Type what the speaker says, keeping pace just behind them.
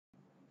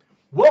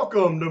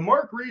Welcome to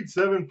Mark Reed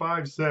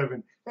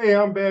 757. Hey,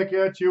 I'm back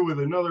at you with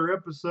another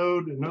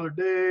episode, another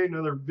day,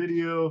 another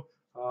video.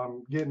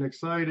 I'm getting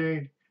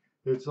excited.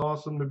 It's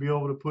awesome to be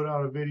able to put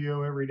out a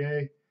video every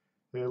day,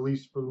 at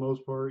least for the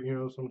most part.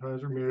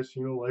 Sometimes we miss,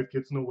 life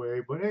gets in the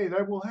way, but hey,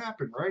 that will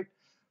happen, right?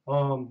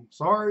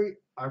 Sorry,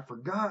 I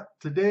forgot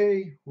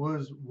today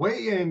was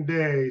weigh-in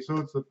day. So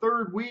it's the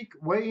third week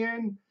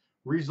weigh-in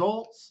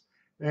results,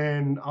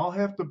 and I'll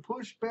have to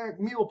push back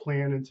meal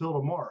plan until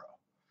tomorrow.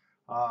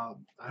 I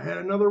had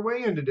another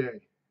weigh-in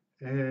today,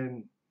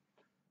 and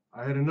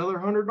I had another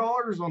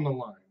 $100 on the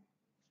line,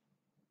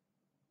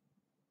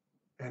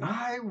 and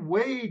I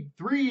weighed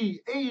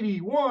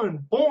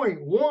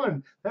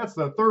 381.1. That's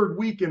the third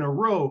week in a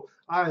row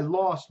I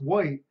lost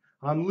weight.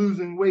 I'm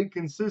losing weight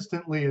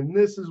consistently, and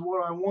this is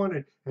what I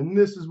wanted, and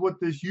this is what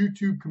this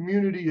YouTube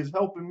community is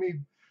helping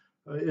me,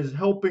 is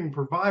helping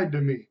provide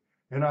to me.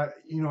 And I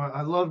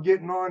love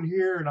getting on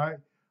here, and I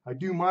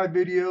do my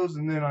videos,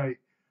 and then I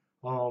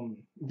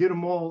get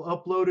them all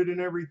uploaded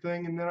and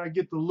everything, and then I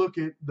get to look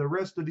at the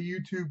rest of the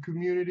YouTube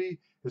community,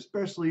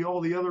 especially all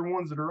the other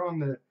ones that are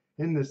in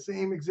the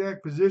same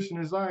exact position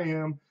as I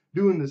am,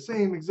 doing the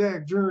same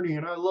exact journey,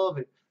 and I love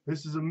it.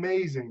 This is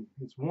amazing.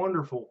 It's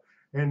wonderful.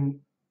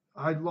 And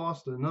I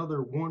lost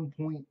another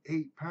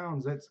 1.8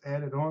 pounds. That's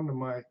added on to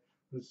my,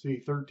 let's see,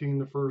 13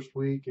 the first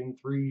week and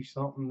 3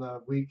 something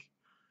the week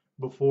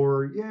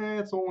before. Yeah,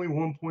 it's only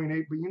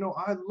 1.8, but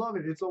I love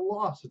it. It's a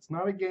loss. It's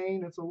not a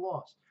gain, it's a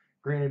loss.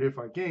 Granted, if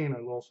I gain,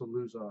 I'll also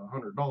lose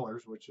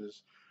 $100, which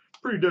is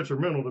pretty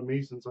detrimental to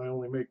me since I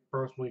only make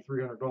approximately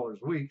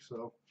 $300 a week.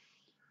 So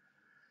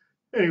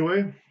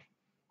anyway,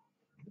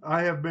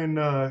 I have been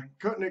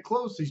cutting it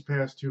close these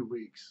past 2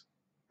 weeks,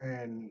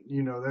 and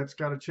that's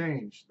got to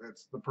change.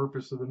 That's the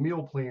purpose of the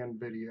meal plan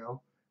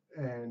video,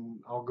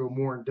 and I'll go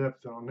more in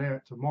depth on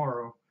that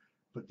tomorrow.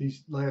 But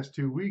these last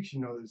 2 weeks,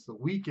 it's the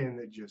weekend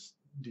that just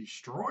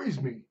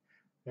destroys me,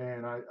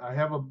 and I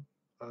have a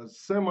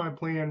semi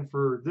plan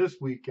for this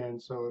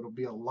weekend, so it'll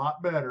be a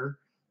lot better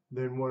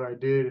than what I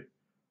did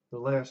the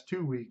last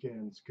 2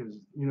 weekends. Because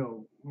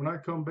when I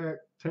come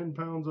back 10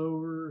 pounds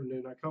over and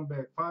then I come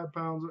back 5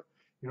 pounds,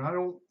 I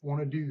don't want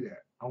to do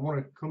that. I want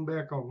to come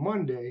back on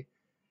Monday,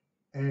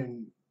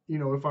 and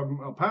if I'm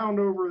a pound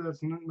over,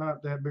 that's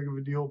not that big of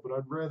a deal. But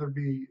I'd rather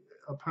be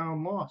a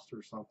pound lost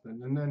or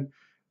something, and then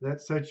that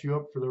sets you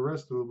up for the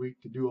rest of the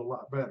week to do a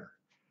lot better.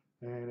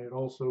 And it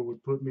also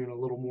would put me in a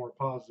little more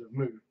positive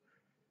mood.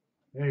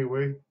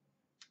 Anyway,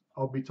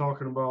 I'll be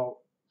talking about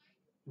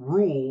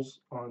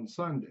rules on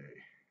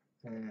Sunday,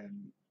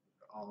 and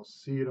I'll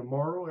see you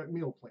tomorrow at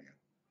Meal Plan.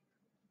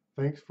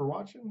 Thanks for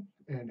watching,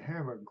 and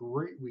have a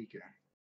great weekend.